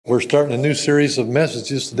We're starting a new series of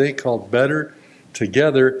messages today called Better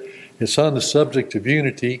Together. It's on the subject of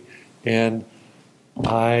unity, and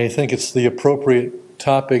I think it's the appropriate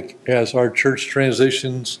topic as our church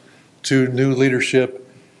transitions to new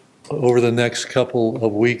leadership over the next couple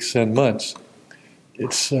of weeks and months.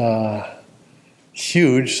 It's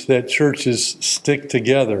huge that churches stick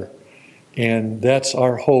together, and that's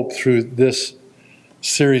our hope through this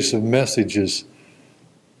series of messages.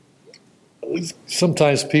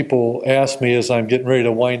 Sometimes people ask me as I'm getting ready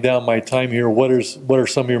to wind down my time here, what are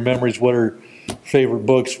some of your memories? What are favorite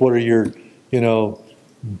books? What are your,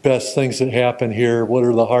 best things that happen here? What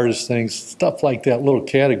are the hardest things? Stuff like that, little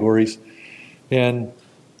categories. And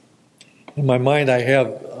in my mind, I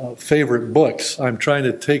have favorite books. I'm trying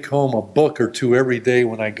to take home a book or two every day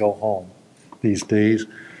when I go home these days.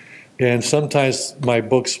 And sometimes my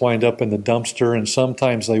books wind up in the dumpster, and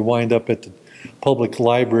sometimes they wind up at the public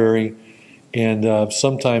library. And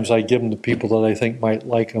sometimes I give them to people that I think might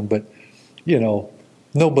like them. But,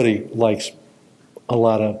 nobody likes a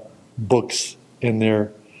lot of books in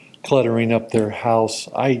there cluttering up their house.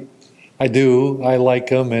 I do. I like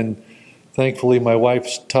them. And thankfully, my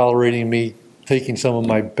wife's tolerating me taking some of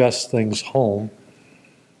my best things home.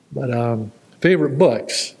 But favorite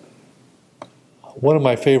books. One of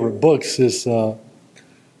my favorite books is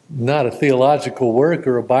not a theological work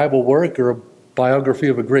or a Bible work or a biography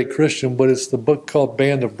of a great Christian, but it's the book called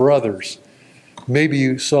Band of Brothers. Maybe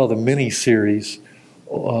you saw the mini-series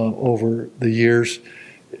over the years.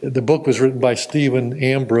 The book was written by Stephen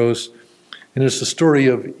Ambrose, and it's the story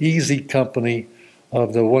of Easy Company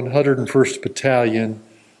of the 101st Battalion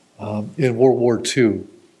in World War II.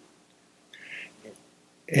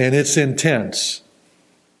 And it's intense.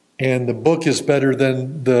 And the book is better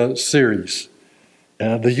than the series.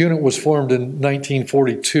 The unit was formed in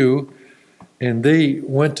 1942, and they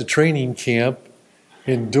went to training camp,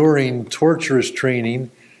 enduring torturous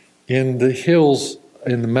training in the hills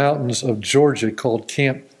in the mountains of Georgia called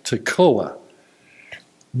Camp Toccoa.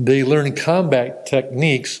 They learned combat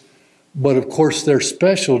techniques, but of course their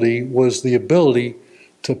specialty was the ability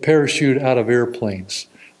to parachute out of airplanes,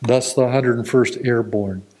 thus the 101st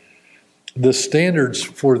Airborne. The standards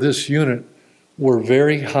for this unit were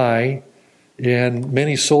very high, and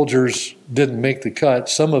many soldiers didn't make the cut.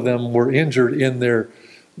 Some of them were injured in their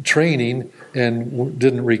training and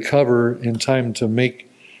didn't recover in time to make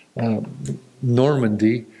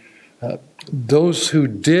Normandy. Those who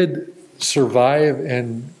did survive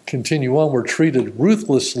and continue on were treated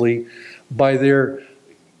ruthlessly by their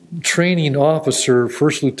training officer,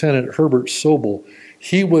 First Lieutenant Herbert Sobel.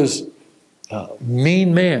 He was a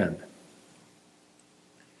mean man.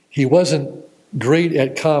 He wasn't great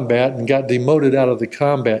at combat and got demoted out of the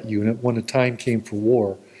combat unit when the time came for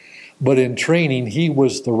war. But in training, he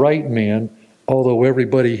was the right man, although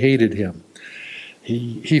everybody hated him.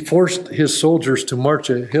 He forced his soldiers to march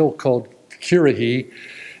a hill called Currahee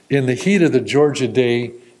in the heat of the Georgia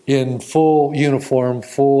day in full uniform,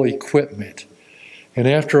 full equipment. And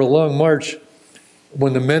after a long march,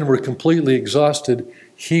 when the men were completely exhausted,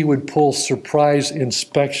 he would pull surprise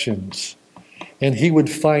inspections. And he would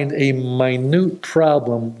find a minute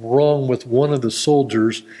problem wrong with one of the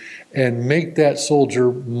soldiers and make that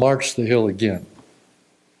soldier march the hill again.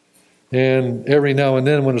 And every now and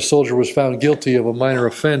then when a soldier was found guilty of a minor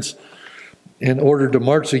offense and ordered to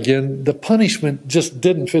march again, the punishment just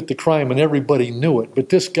didn't fit the crime and everybody knew it. But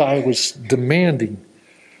this guy was demanding,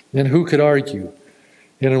 and who could argue?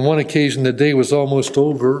 And on one occasion the day was almost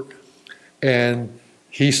over, and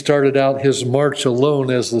he started out his march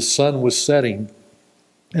alone as the sun was setting.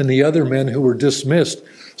 And the other men who were dismissed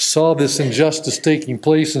saw this injustice taking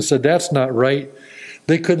place and said, that's not right.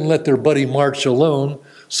 They couldn't let their buddy march alone,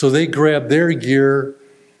 so they grabbed their gear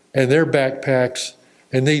and their backpacks,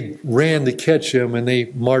 and they ran to catch him, and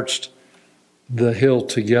they marched the hill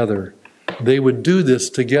together. They would do this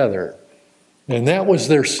together. And that was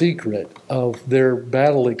their secret of their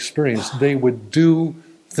battle experience. They would do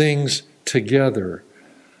things together.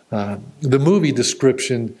 The movie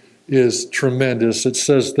description is tremendous. It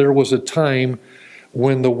says there was a time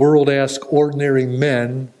when the world asked ordinary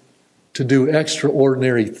men to do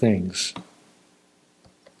extraordinary things.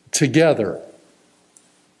 Together,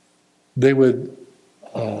 they would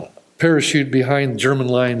parachute behind German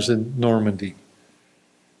lines in Normandy.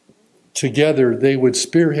 Together, they would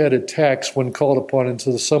spearhead attacks when called upon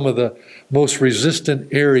into some of the most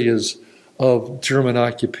resistant areas of German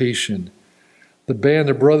occupation. The Band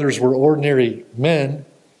of Brothers were ordinary men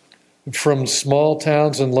from small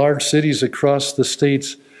towns and large cities across the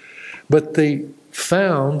states, but they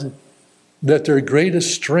found that their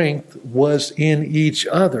greatest strength was in each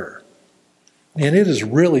other. And it is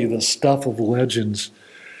really the stuff of legends.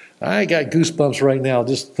 I got goosebumps right now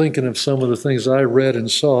just thinking of some of the things I read and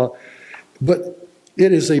saw. But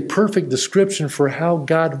it is a perfect description for how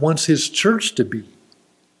God wants His church to be.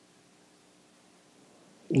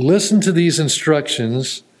 Listen to these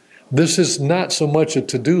instructions. This is not so much a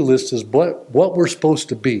to-do list as what we're supposed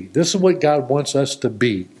to be. This is what God wants us to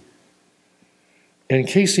be. And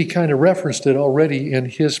Casey kind of referenced it already in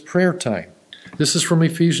his prayer time. This is from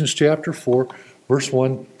Ephesians chapter 4, verse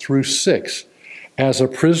 1 through 6. As a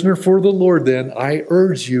prisoner for the Lord, then, I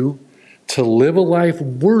urge you to live a life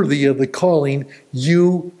worthy of the calling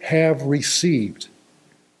you have received.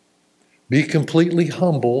 Be completely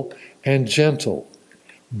humble and gentle.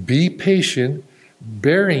 Be patient,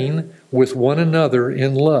 bearing with one another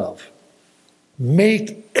in love.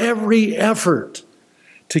 Make every effort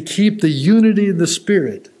to keep the unity of the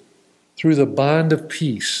Spirit through the bond of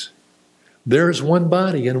peace. There is one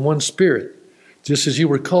body and one Spirit, just as you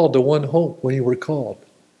were called to one hope when you were called.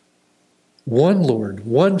 One Lord,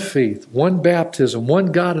 one faith, one baptism,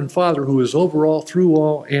 one God and Father who is over all, through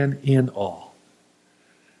all, and in all.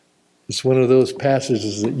 It's one of those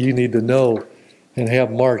passages that you need to know and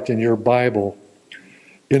have marked in your Bible.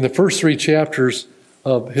 In the first 3 chapters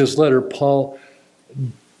of his letter, Paul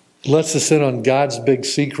lets us in on God's big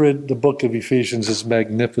secret. The book of Ephesians is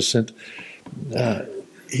magnificent.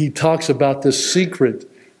 He talks about this secret,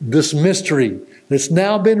 this mystery that's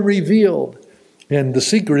now been revealed. And the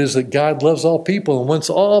secret is that God loves all people and wants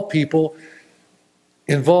all people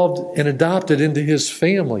involved and adopted into His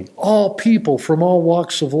family. All people from all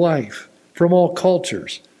walks of life, from all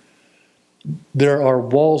cultures. There are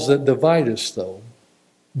walls that divide us, though.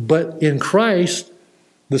 But in Christ,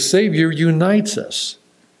 the Savior unites us.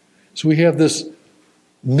 So we have this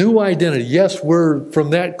new identity. Yes, we're from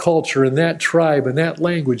that culture and that tribe and that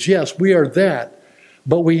language. Yes, we are that.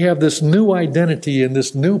 But we have this new identity and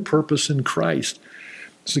this new purpose in Christ.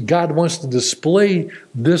 So God wants to display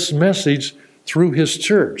this message through His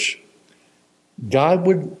church. God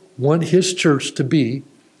would want His church to be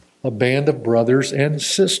a band of brothers and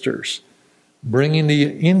sisters, bringing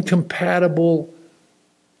the incompatible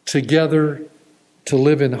together to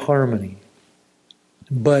live in harmony.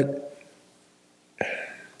 But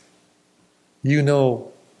you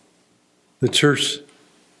know, the church,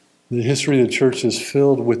 the history of the church is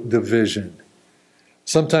filled with division.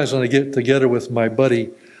 Sometimes when I get together with my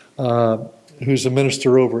buddy, who's a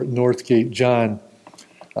minister over at Northgate, John,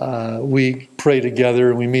 we pray together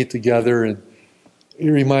and we meet together, and he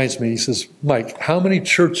reminds me, he says, Mike, how many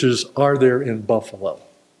churches are there in Buffalo?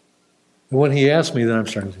 And when he asked me that, I'm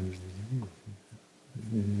starting to...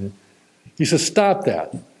 He says, stop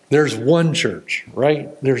that. There's one church, right?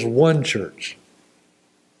 There's one church.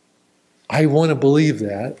 I want to believe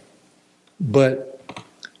that, but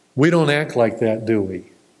we don't act like that, do we?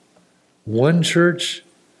 One church?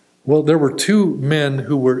 Well, there were 2 men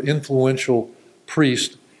who were influential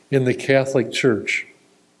priests in the Catholic Church.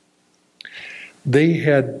 They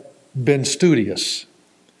had been studious,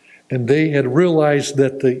 and they had realized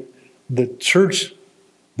that the church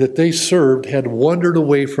that they served had wandered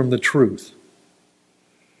away from the truth.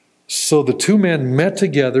 So the 2 men met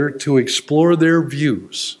together to explore their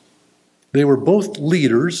views. They were both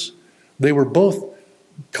leaders. They were both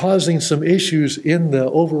causing some issues in the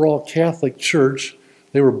overall Catholic Church.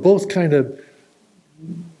 They were both kind of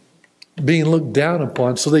being looked down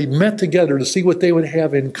upon. So they met together to see what they would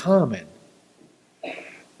have in common.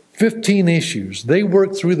 15 issues. They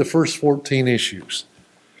worked through the first 14 issues.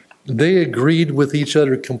 They agreed with each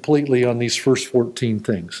other completely on these first 14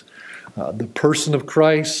 things. The person of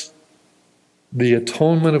Christ, the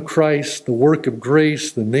atonement of Christ, the work of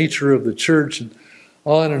grace, the nature of the church, and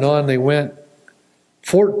on they went.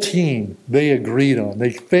 14 they agreed on.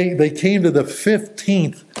 They came to the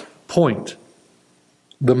 15th point,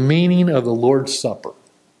 the meaning of the Lord's Supper.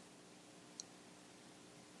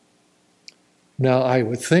 Now, I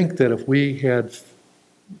would think that if we had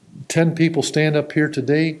 10 people stand up here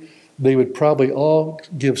today, they would probably all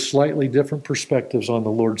give slightly different perspectives on the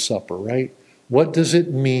Lord's Supper, right? What does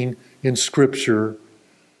it mean in Scripture?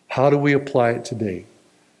 How do we apply it today?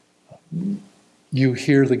 You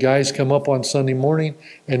hear the guys come up on Sunday morning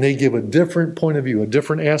and they give a different point of view, a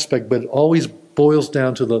different aspect, but it always boils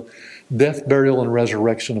down to the death, burial, and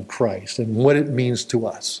resurrection of Christ and what it means to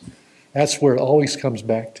us. That's where it always comes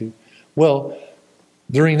back to. Well,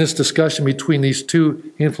 during this discussion between these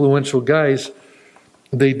 2 influential guys,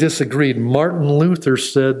 they disagreed. Martin Luther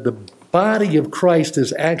said the body of Christ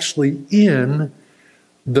is actually in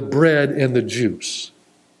the bread and the juice.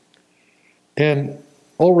 And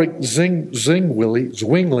Ulrich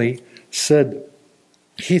Zwingli said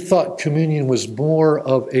he thought communion was more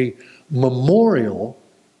of a memorial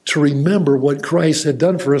to remember what Christ had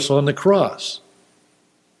done for us on the cross.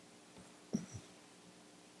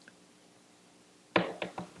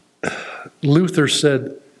 Luther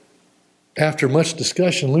said, after much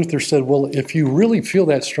discussion, Luther said, well, if you really feel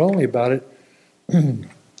that strongly about it,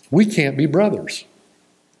 we can't be brothers.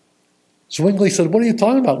 Zwingli said, what are you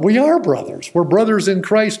talking about? We are brothers. We're brothers in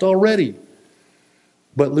Christ already.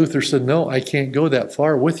 But Luther said, no, I can't go that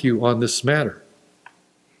far with you on this matter.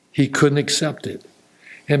 He couldn't accept it.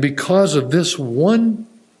 And because of this one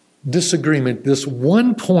disagreement, this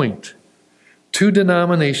one point, two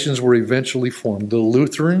denominations were eventually formed. The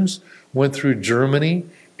Lutherans went through Germany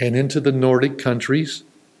and into the Nordic countries.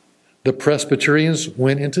 The Presbyterians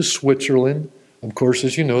went into Switzerland. Of course,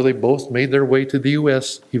 as you know, they both made their way to the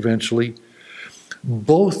U.S. eventually.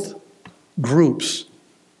 Both groups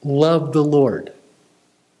loved the Lord.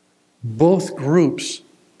 Both groups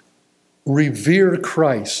revere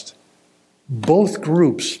Christ. Both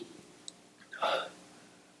groups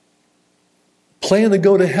plan to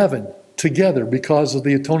go to heaven together because of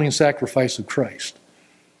the atoning sacrifice of Christ.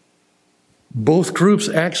 Both groups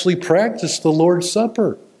actually practice the Lord's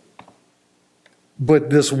Supper. But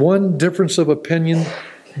this one difference of opinion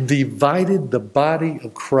divided the body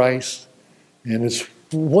of Christ, and it's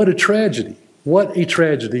what a tragedy. What a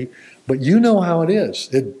tragedy. But you know how it is.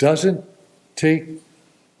 It doesn't take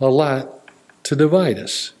a lot to divide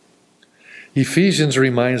us. Ephesians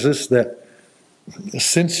reminds us that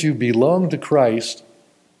since you belong to Christ,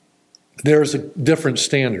 there's a different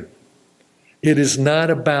standard. It is not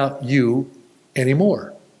about you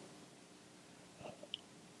anymore.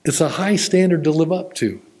 It's a high standard to live up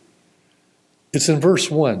to. It's in verse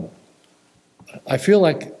 1. I feel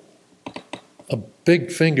like a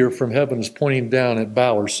big finger from heaven is pointing down at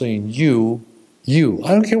Bowers saying, you.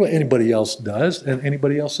 I don't care what anybody else does and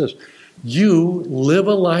anybody else says. You live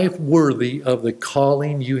a life worthy of the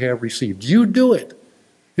calling you have received. You do it.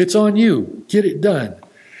 It's on you. Get it done.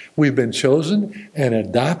 We've been chosen and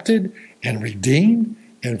adopted and redeemed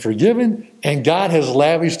and forgiven, and God has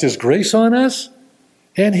lavished His grace on us,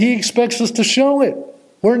 and He expects us to show it.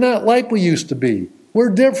 We're not like we used to be.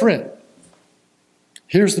 We're different.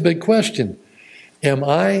 Here's the big question. Am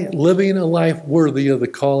I living a life worthy of the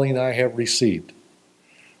calling I have received?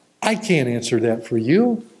 I can't answer that for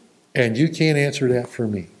you, and you can't answer that for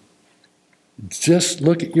me. Just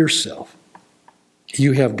look at yourself.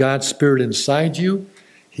 You have God's Spirit inside you.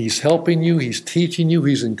 He's helping you. He's teaching you.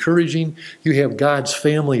 He's encouraging. You have God's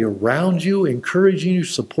family around you, encouraging you,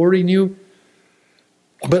 supporting you.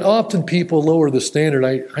 But often people lower the standard.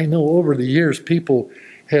 I know over the years people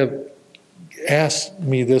have asked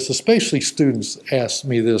me this, especially students asked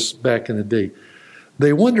me this back in the day.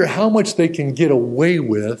 They wonder how much they can get away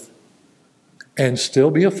with and still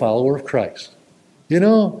be a follower of Christ. You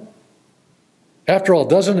know, after all,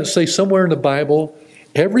 doesn't it say somewhere in the Bible,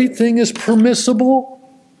 everything is permissible,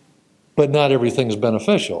 but not everything is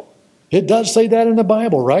beneficial? It does say that in the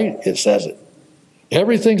Bible, right? It says it.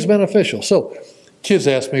 Everything's beneficial. So, kids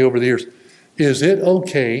ask me over the years, is it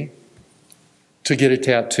okay to get a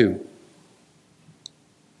tattoo?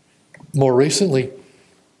 More recently,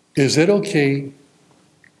 is it okay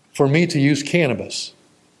for me to use cannabis?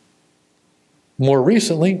 More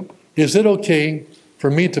recently, is it okay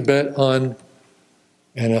for me to bet on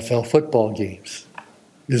NFL football games?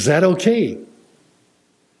 Is that okay?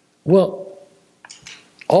 Well,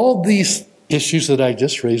 all these issues that I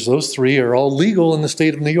just raised, those three, are all legal in the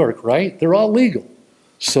state of New York, right? They're all legal.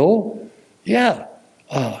 So, yeah,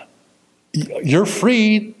 you're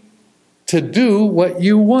free to do what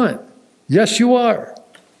you want. Yes, you are.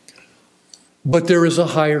 But there is a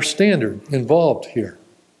higher standard involved here.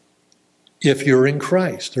 If you're in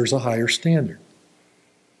Christ, there's a higher standard.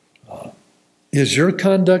 Is your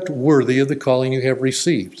conduct worthy of the calling you have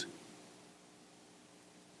received?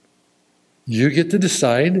 You get to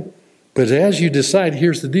decide, but as you decide,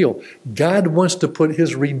 here's the deal. God wants to put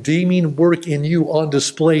His redeeming work in you on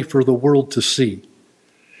display for the world to see.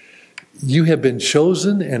 You have been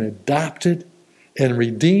chosen and adopted and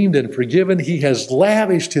redeemed and forgiven. He has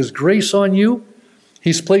lavished His grace on you.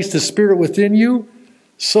 He's placed His Spirit within you.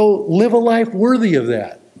 So live a life worthy of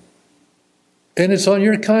that. And it's on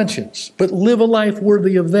your conscience. But live a life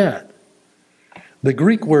worthy of that. The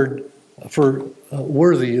Greek word for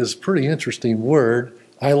worthy is a pretty interesting word.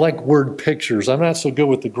 I like word pictures. I'm not so good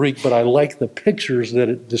with the Greek, but I like the pictures that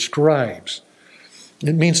it describes.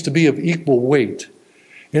 It means to be of equal weight.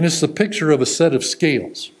 And it's the picture of a set of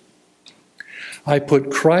scales. I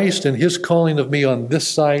put Christ and His calling of me on this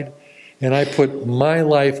side, and I put my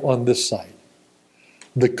life on this side.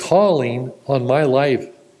 The calling on my life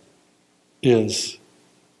is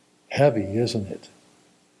heavy, isn't it?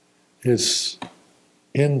 It's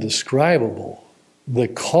indescribable. The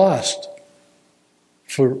cost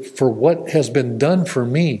for what has been done for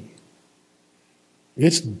me,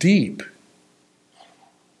 it's deep.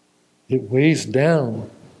 It weighs down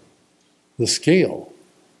the scale.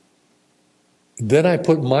 Then I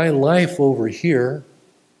put my life over here,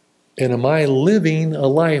 and am I living a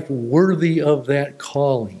life worthy of that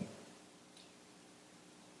calling?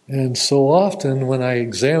 And so often when I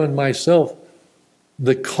examine myself,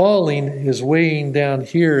 the calling is weighing down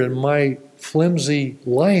here and my flimsy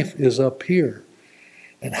life is up here.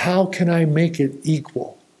 And how can I make it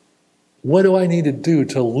equal? What do I need to do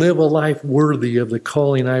to live a life worthy of the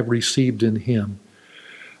calling I've received in Him?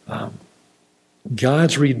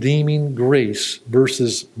 God's redeeming grace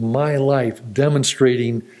versus my life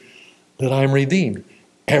demonstrating that I'm redeemed.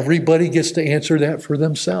 Everybody gets to answer that for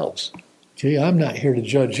themselves. Okay, I'm not here to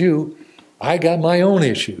judge you. I got my own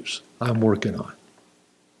issues I'm working on.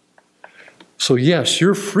 So yes,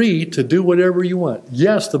 you're free to do whatever you want.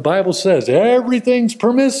 Yes, the Bible says everything's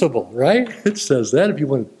permissible, right? It says that if you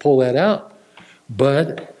want to pull that out.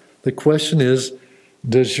 But the question is,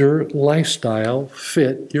 does your lifestyle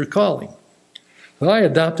fit your calling? Well, I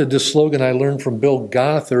adopted this slogan I learned from Bill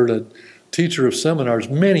Gothard, a teacher of seminars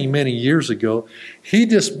many, many years ago. He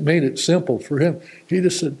just made it simple for him. He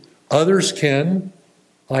just said, others can,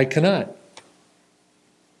 I cannot.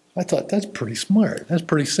 I thought, that's pretty smart. That's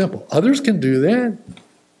pretty simple. Others can do that.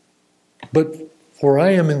 But where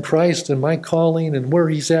I am in Christ and my calling and where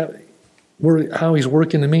He's at, how He's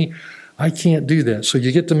working in me, I can't do that. So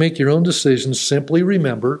you get to make your own decisions. Simply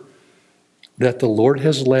remember that the Lord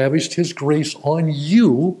has lavished His grace on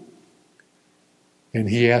you, and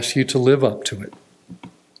He asks you to live up to it.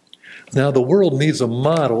 Now, the world needs a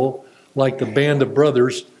model like the Band of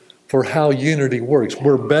Brothers for how unity works.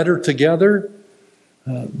 We're better together.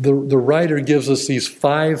 The writer gives us these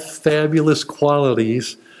 5 fabulous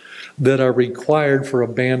qualities that are required for a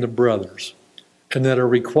band of brothers and that are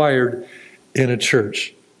required in a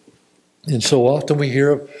church. And so often we hear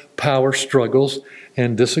of power struggles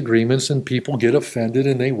and disagreements, and people get offended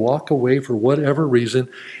and they walk away for whatever reason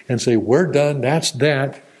and say, we're done, that's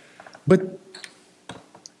that. But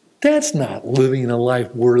that's not living a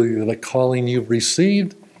life worthy of the calling you've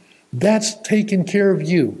received. That's taking care of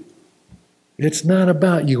you. It's not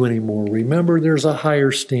about you anymore. Remember, there's a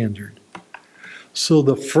higher standard. So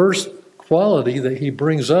the first quality that he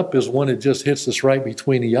brings up is one that just hits us right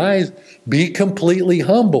between the eyes. Be completely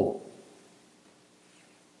humble.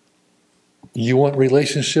 You want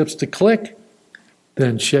relationships to click?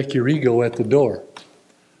 Then check your ego at the door.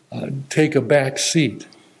 Take a back seat.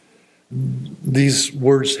 These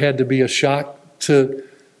words had to be a shock to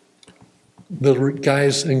the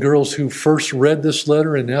guys and girls who first read this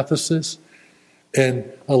letter in Ephesus.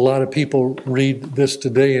 And a lot of people read this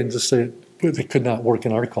today and just say, it could not work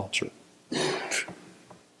in our culture.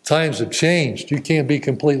 Times have changed. You can't be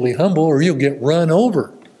completely humble or you'll get run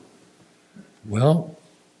over. Well,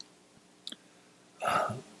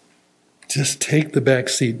 just take the back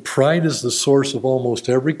seat. Pride is the source of almost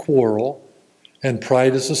every quarrel, and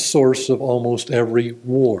pride is the source of almost every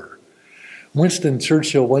war. Winston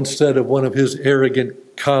Churchill once said of one of his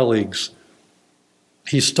arrogant colleagues,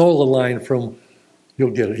 he stole a line from,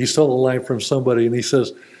 you'll get it, he stole a line from somebody and he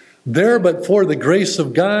says, there but for the grace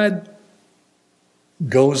of God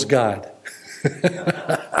goes God.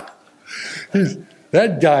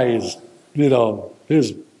 That guy is,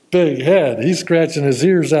 his big head, he's scratching his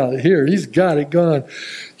ears out here, he's got it gone.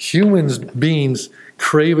 Human beings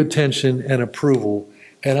crave attention and approval.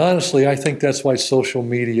 And honestly, I think that's why social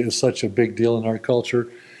media is such a big deal in our culture.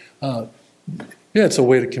 Yeah, it's a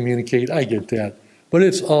way to communicate, I get that. But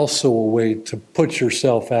it's also a way to put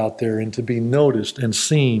yourself out there and to be noticed and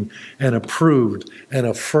seen and approved and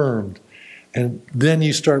affirmed. And then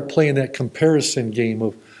you start playing that comparison game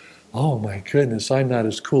of, oh my goodness, I'm not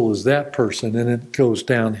as cool as that person. And it goes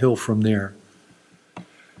downhill from there.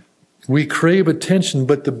 We crave attention,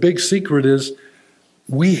 but the big secret is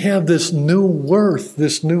we have this new worth,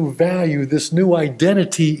 this new value, this new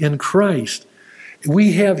identity in Christ.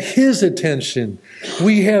 We have His attention.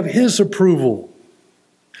 We have His approval.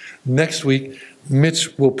 Next week,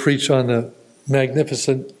 Mitch will preach on the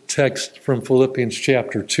magnificent text from Philippians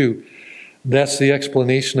chapter 2. That's the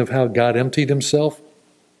explanation of how God emptied Himself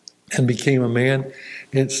and became a man.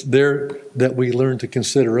 It's there that we learn to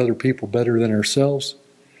consider other people better than ourselves.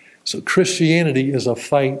 So Christianity is a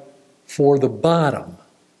fight for the bottom,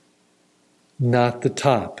 not the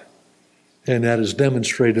top. And that is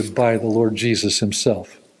demonstrated by the Lord Jesus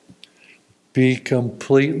Himself. Be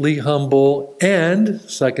completely humble, and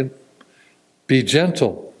second, be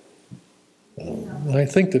gentle. I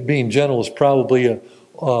think that being gentle is probably a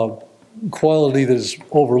quality that is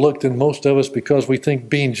overlooked in most of us, because we think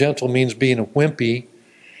being gentle means being a wimpy,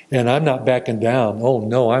 and I'm not backing down. Oh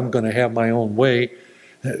no, I'm going to have my own way.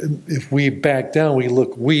 If we back down, we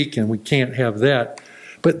look weak, and we can't have that.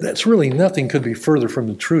 But that's really, nothing could be further from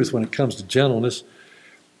the truth when it comes to gentleness.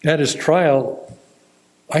 At his trial,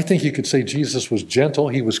 I think you could say Jesus was gentle.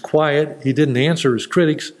 He was quiet. He didn't answer his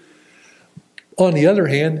critics. On the other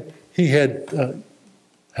hand, he had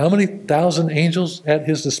how many thousand angels at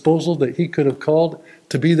his disposal that he could have called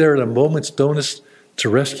to be there at a moment's notice to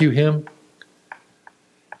rescue him?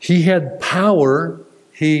 He had power.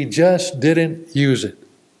 He just didn't use it.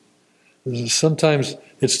 Sometimes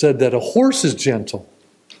it's said that a horse is gentle.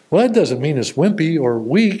 Well, that doesn't mean it's wimpy or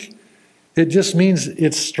weak. It just means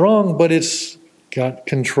it's strong, but it's got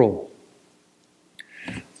control.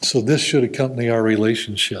 So this should accompany our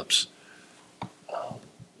relationships.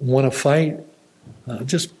 Want to fight?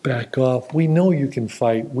 Just back off. We know you can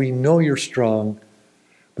fight. We know you're strong.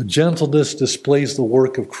 But gentleness displays the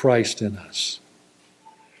work of Christ in us.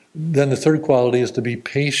 Then the third quality is to be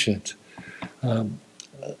patient.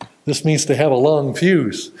 This means to have a long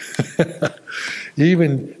fuse.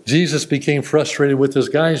 Even Jesus became frustrated with his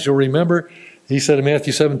guys. You'll remember, he said in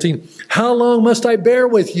Matthew 17, "How long must I bear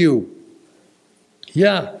with you?"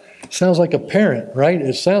 Yeah, sounds like a parent, right?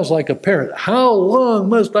 It sounds like a parent. How long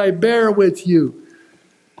must I bear with you?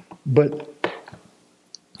 But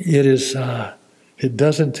it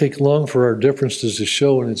doesn't take long for our differences to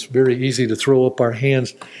show, and it's very easy to throw up our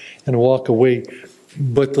hands and walk away.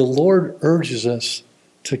 But the Lord urges us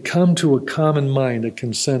to come to a common mind, a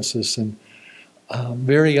consensus. And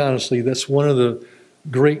very honestly, that's one of the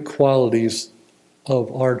great qualities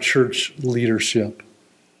of our church leadership.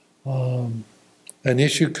 An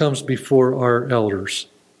issue comes before our elders.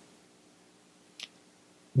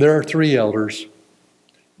 There are 3 elders.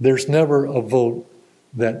 There's never a vote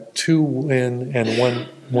that 2 win and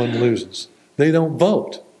one loses. They don't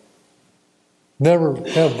vote. Never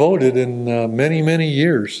have voted in many, many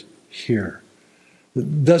years here.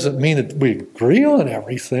 It doesn't mean that we agree on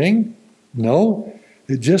everything. No,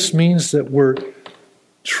 it just means that we're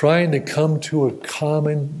trying to come to a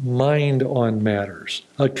common mind on matters,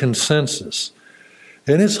 a consensus.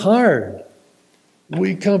 And it's hard.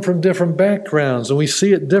 We come from different backgrounds and we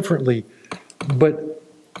see it differently. But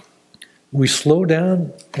we slow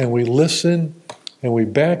down and we listen and we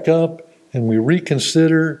back up and we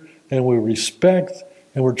reconsider and we respect,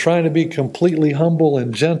 and we're trying to be completely humble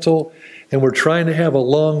and gentle, and we're trying to have a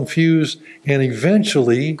long fuse, and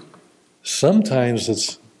eventually, sometimes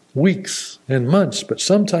it's weeks and months, but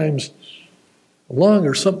sometimes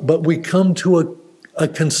longer, but we come to a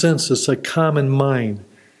consensus, a common mind.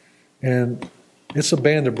 And it's a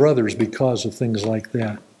band of brothers because of things like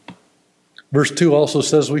that. Verse 2 also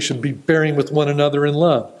says we should be bearing with one another in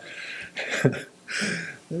love.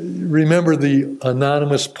 Remember the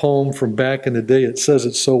anonymous poem from back in the day? It says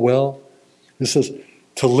it so well. It says,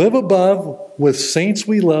 "To live above with saints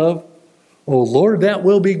we love, O Lord, that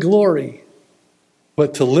will be glory.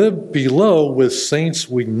 But to live below with saints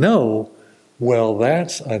we know, well,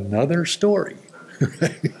 that's another story."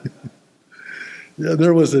 Yeah,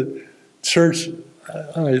 there was a church,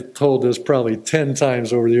 I told this probably 10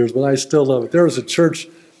 times over the years, but I still love it. There was a church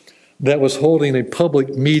that was holding a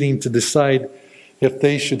public meeting to decide if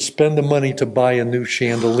they should spend the money to buy a new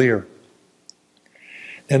chandelier.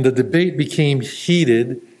 And the debate became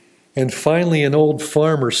heated, and finally an old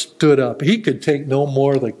farmer stood up. He could take no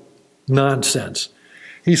more of the nonsense.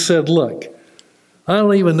 He said, "Look, I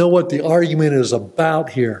don't even know what the argument is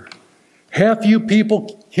about here. Half you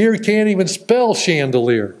people here can't even spell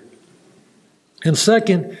chandelier. And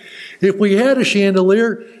second, if we had a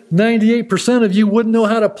chandelier, 98% of you wouldn't know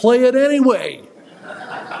how to play it anyway.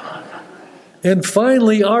 And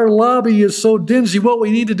finally, our lobby is so dingy, what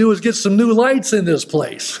we need to do is get some new lights in this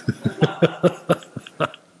place."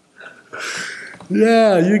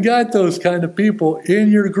 Yeah, you got those kind of people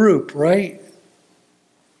in your group, right?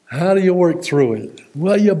 How do you work through it?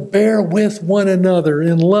 Well, you bear with one another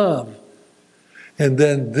in love. And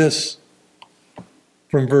then this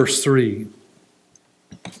from verse 3.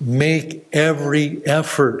 Make every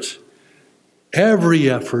effort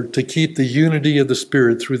to keep the unity of the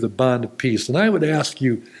Spirit through the bond of peace. And I would ask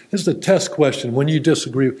you, this is a test question when you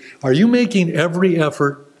disagree, are you making every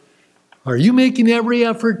effort? Are you making every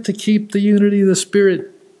effort to keep the unity of the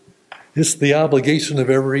Spirit? It's the obligation of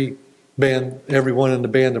everyone in the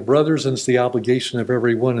band of brothers, and it's the obligation of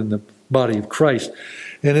everyone in the body of Christ.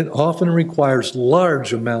 And it often requires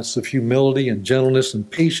large amounts of humility and gentleness and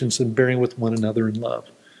patience in bearing with one another in love.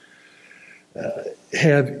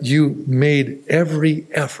 Have you made every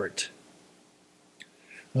effort?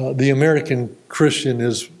 The American Christian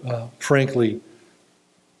is frankly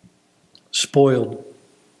spoiled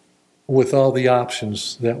with all the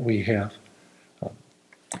options that we have.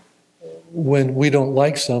 When we don't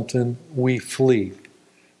like something, we flee.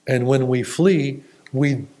 And when we flee,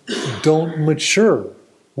 we don't mature.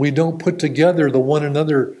 We don't put together the one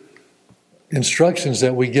another instructions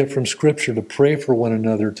that we get from Scripture to pray for one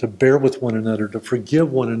another, to bear with one another, to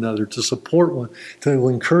forgive one another, to support one, to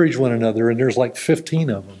encourage one another, and there's like 15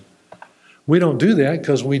 of them. We don't do that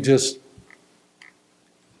because we just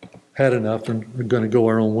had enough and we're going to go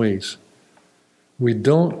our own ways. We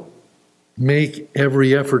don't make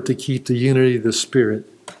every effort to keep the unity of the Spirit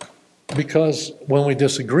because when we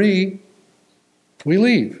disagree, we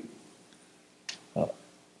leave.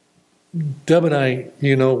 Deb and I,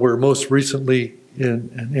 were most recently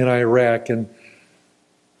in Iraq, and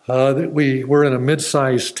we were in a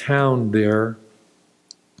mid-sized town there.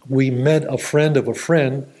 We met a friend of a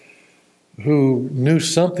friend who knew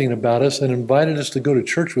something about us and invited us to go to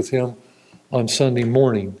church with him on Sunday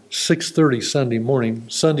morning, 6:30 Sunday morning.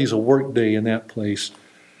 Sunday's a work day in that place.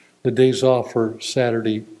 The days off for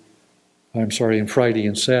and Friday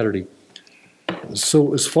and Saturday.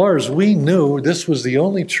 So as far as we knew, this was the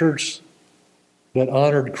only church that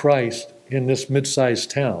honored Christ in this mid-sized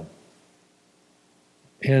town.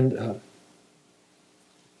 And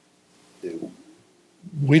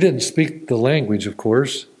we didn't speak the language, of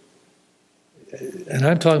course. And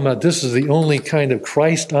I'm talking about this is the only kind of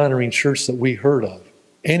Christ-honoring church that we heard of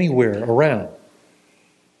anywhere around.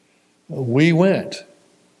 We went.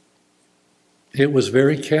 It was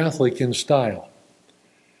very Catholic in style.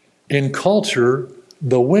 In culture,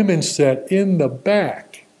 the women sat in the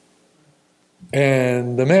back,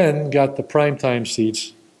 and the men got the primetime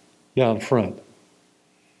seats down front.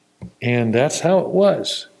 And that's how it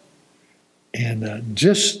was. And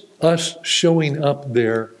just us showing up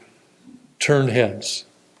there turned heads.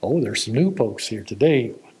 Oh, there's some new folks here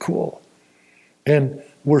today. Cool. And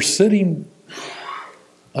I'm sitting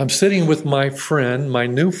with my friend, my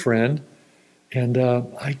new friend, and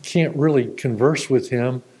I can't really converse with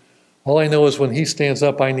him. All I know is when he stands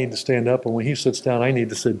up, I need to stand up, and when he sits down, I need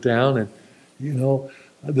to sit down. And,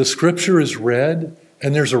 the Scripture is read,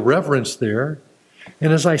 and there's a reverence there.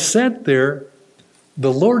 And as I sat there,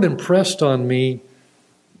 the Lord impressed on me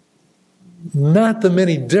not the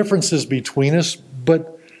many differences between us,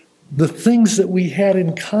 but the things that we had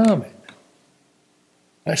in common.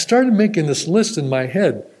 I started making this list in my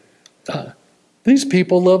head. These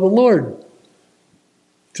people love the Lord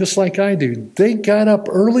just like I do. They got up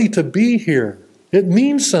early to be here. It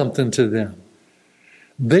means something to them.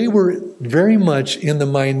 They were very much in the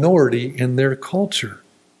minority in their culture.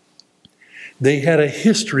 They had a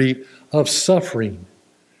history of suffering.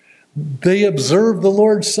 They observed the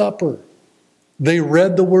Lord's Supper. They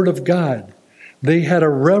read the Word of God. They had a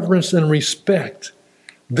reverence and respect.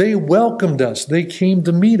 They welcomed us. They came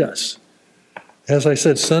to meet us. As I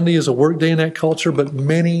said, Sunday is a work day in that culture, but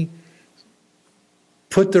many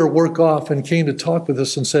put their work off and came to talk with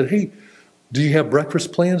us and said, hey, do you have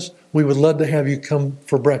breakfast plans? We would love to have you come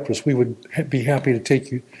for breakfast. We would be happy to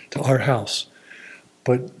take you to our house.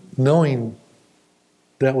 But knowing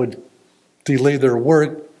that would delay their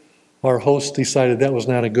work, our host decided that was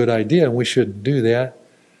not a good idea and we shouldn't do that.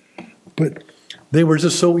 But they were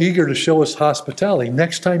just so eager to show us hospitality.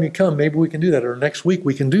 Next time you come, maybe we can do that. Or next week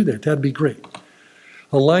we can do that. That'd be great.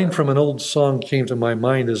 A line from an old song came to my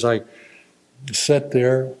mind as I sat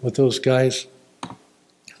there with those guys.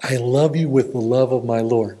 I love you with the love of my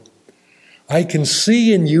Lord. I can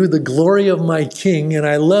see in you the glory of my King, and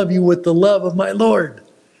I love you with the love of my Lord.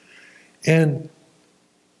 And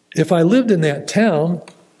if I lived in that town,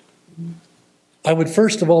 I would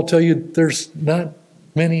first of all tell you there's not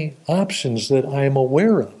many options that I am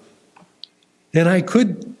aware of. And I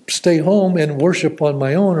could stay home and worship on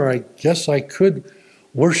my own, or I guess I could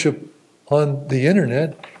worship on the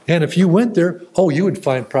internet. And if you went there, you would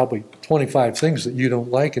find probably 25 things that you don't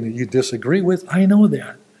like and that you disagree with. I know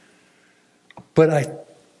that. But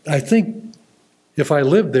I think if I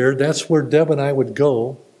lived there, that's where Deb and I would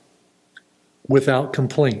go without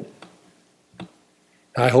complaint.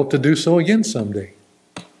 I hope to do so again someday.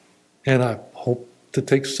 And I hope to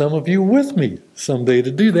take some of you with me someday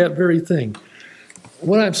to do that very thing.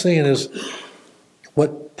 What I'm saying is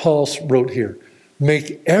what Paul wrote here.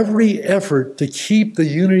 Make every effort to keep the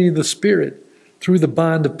unity of the Spirit through the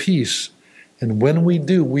bond of peace. And when we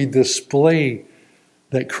do, we display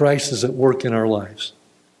that Christ is at work in our lives.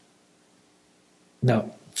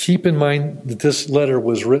 Now, keep in mind that this letter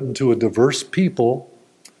was written to a diverse people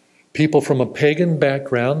from a pagan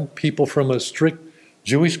background, people from a strict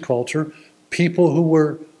Jewish culture, people who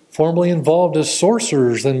were formerly involved as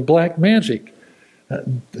sorcerers and black magic.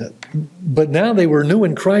 But now they were new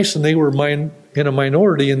in Christ, and they were in a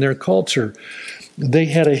minority in their culture. They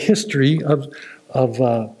had a history of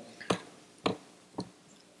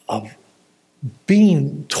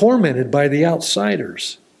being tormented by the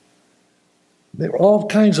outsiders. There were all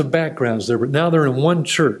kinds of backgrounds there, but now they're in one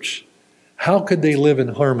church. How could they live in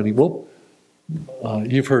harmony? Well,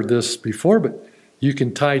 you've heard this before, but you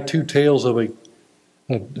can tie the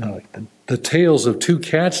tails of two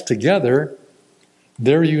cats together.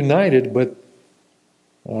 They're united, but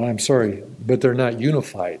they're not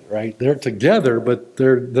unified, right? They're together, but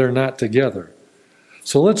they're not together.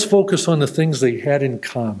 So let's focus on the things they had in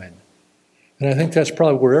common. And I think that's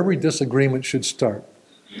probably where every disagreement should start.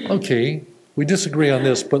 Okay, we disagree on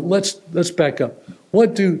this, but let's back up.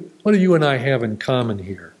 What do you and I have in common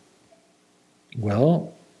here?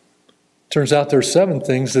 Well, turns out there's 7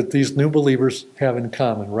 things that these new believers have in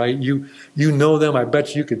common, right? You know them. I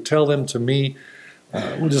bet you could tell them to me.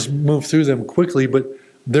 We'll just move through them quickly, but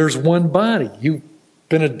there's one body. You've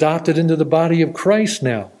been adopted into the body of Christ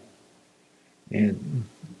now. And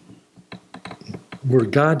we're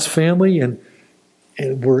God's family, and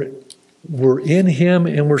we're in Him,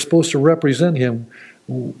 and we're supposed to represent Him.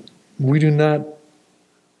 We do not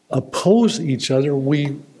oppose each other.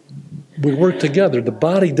 We work together. The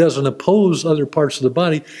body doesn't oppose other parts of the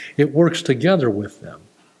body. It works together with them.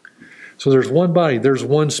 So there's one body. There's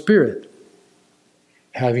one Spirit.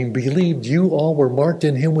 Having believed, you all were marked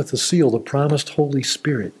in Him with the seal, the promised Holy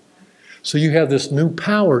Spirit. So you have this new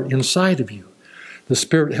power inside of you. The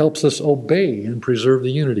Spirit helps us obey and preserve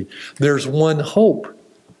the unity. There's one hope.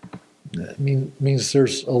 That means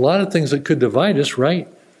there's a lot of things that could divide us, right?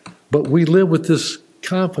 But we live with this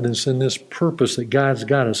confidence in this purpose that God's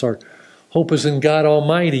got us. Our hope is in God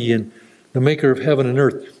Almighty and the Maker of heaven and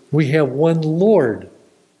earth. We have one Lord.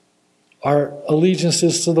 Our allegiance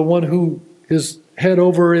is to the one who is head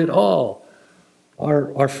over it all.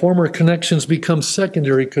 Our former connections become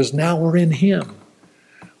secondary because now we're in Him.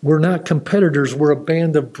 We're not competitors. We're a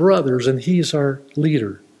band of brothers, and He's our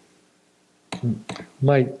leader.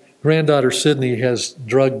 My granddaughter Sydney has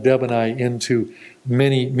drugged Deb and I into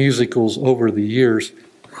many musicals over the years.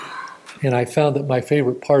 And I found that my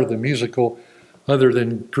favorite part of the musical, other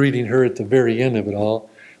than greeting her at the very end of it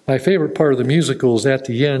all, my favorite part of the musical is at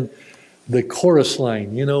the end, the chorus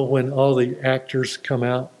line. You know, when all the actors come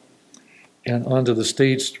out and onto the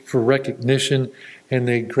stage for recognition, and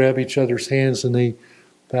they grab each other's hands and they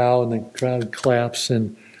bow and the crowd claps,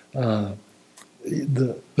 and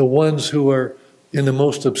the ones who are in the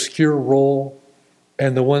most obscure role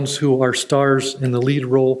and the ones who are stars in the lead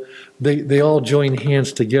role, they all join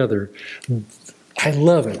hands together. I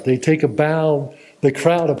love it. They take a bow. The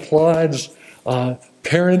crowd applauds.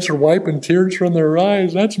 Parents are wiping tears from their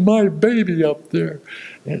eyes. That's my baby up there.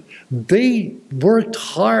 And they worked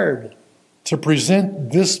hard to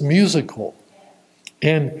present this musical.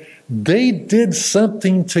 And they did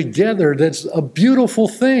something together that's a beautiful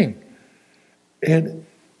thing. And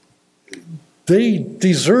they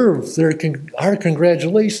deserve our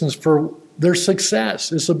congratulations for their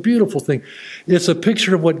success. It's a beautiful thing. It's a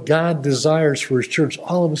picture of what God desires for His church.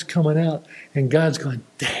 All of us coming out, and God's going,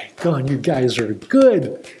 dang, you guys are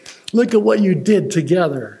good. Look at what you did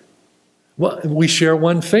together. Well, we share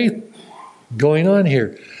one faith going on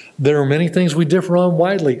here. There are many things we differ on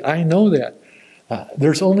widely. I know that.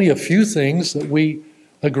 There's only a few things that we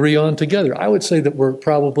agree on together. I would say that we're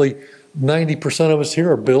probably 90% of us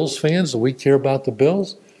here are Bills fans, and we care about the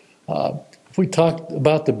Bills. If we talked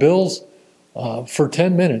about the Bills for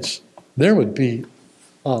 10 minutes, there would be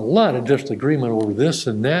a lot of disagreement over this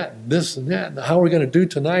and that, and how we're going to do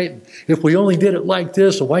tonight. And if we only did it like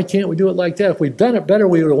this, or why can't we do it like that? If we'd done it better,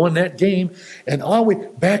 we would have won that game. And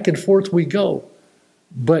back and forth we go.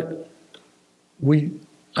 But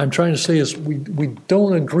I'm trying to say is we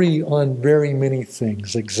don't agree on very many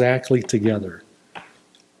things exactly together.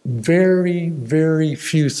 Very, very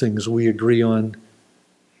few things we agree on.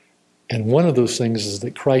 And one of those things is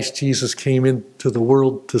that Christ Jesus came into the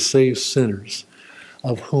world to save sinners,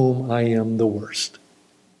 of whom I am the worst.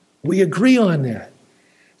 We agree on that.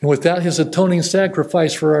 And without His atoning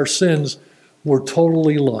sacrifice for our sins, we're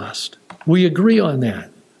totally lost. We agree on that.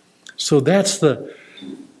 So that's the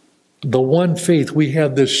one faith. We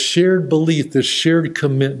have this shared belief, this shared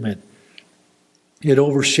commitment. It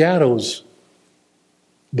overshadows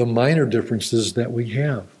the minor differences that we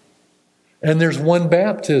have. And there's one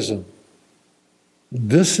baptism.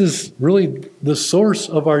 This is really the source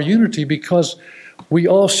of our unity because we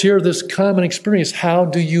all share this common experience. How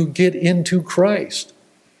do you get into Christ?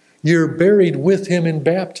 You're buried with him in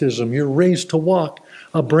baptism. You're raised to walk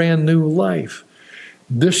a brand new life.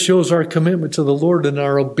 This shows our commitment to the Lord and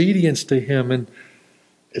our obedience to him, and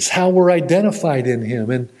it's how we're identified in him.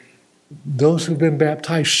 And those who've been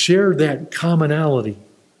baptized share that commonality.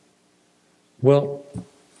 Well,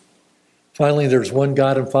 finally, there's one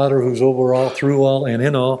God and Father who's over all, through all, and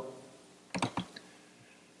in all.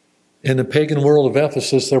 In the pagan world of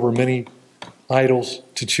Ephesus, there were many idols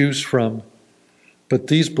to choose from, but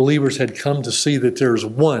these believers had come to see that there's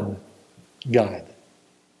one God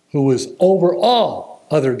who is over all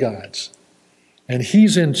other gods, and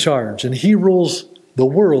he's in charge, and he rules the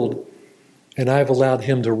world, and I've allowed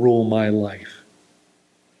him to rule my life.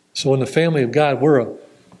 So in the family of God, we're a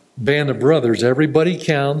band of brothers. Everybody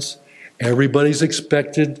counts. Everybody's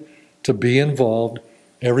expected to be involved.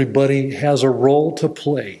 Everybody has a role to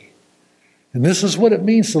play. And this is what it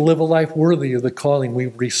means to live a life worthy of the calling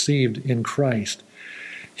we've received in Christ.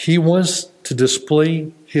 He wants to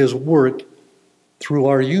display his work through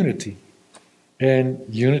our unity. And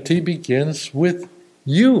unity begins with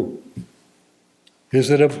you. Is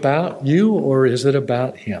it about you or is it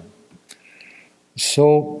about him?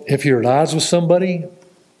 So if you're at odds with somebody,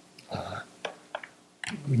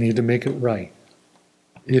 we need to make it right.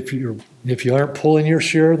 If you aren't pulling your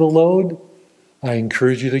share of the load, I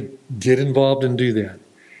encourage you to get involved and do that.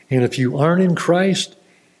 And if you aren't in Christ,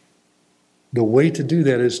 the way to do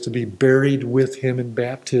that is to be buried with him in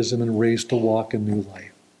baptism and raised to walk a new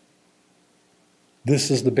life.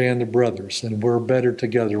 This is the band of brothers, and we're better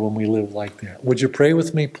together when we live like that. Would you pray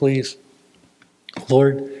with me, please?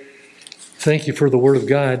 Lord, thank you for the Word of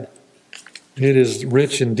God. It is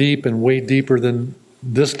rich and deep and way deeper than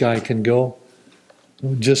this guy can go.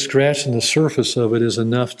 Just scratching the surface of it is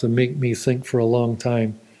enough to make me think for a long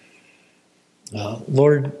time.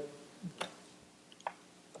 Lord,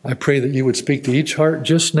 I pray that you would speak to each heart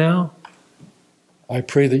just now. I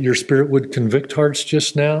pray that your Spirit would convict hearts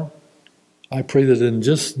just now. I pray that in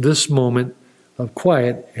just this moment of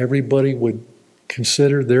quiet, everybody would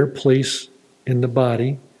consider their place in the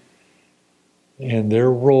body and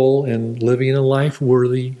their role in living a life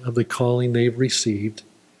worthy of the calling they've received,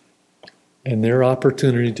 and their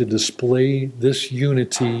opportunity to display this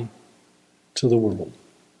unity to the world.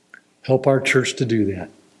 Help our church to do that,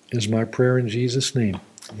 is my prayer in Jesus' name.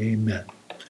 Amen.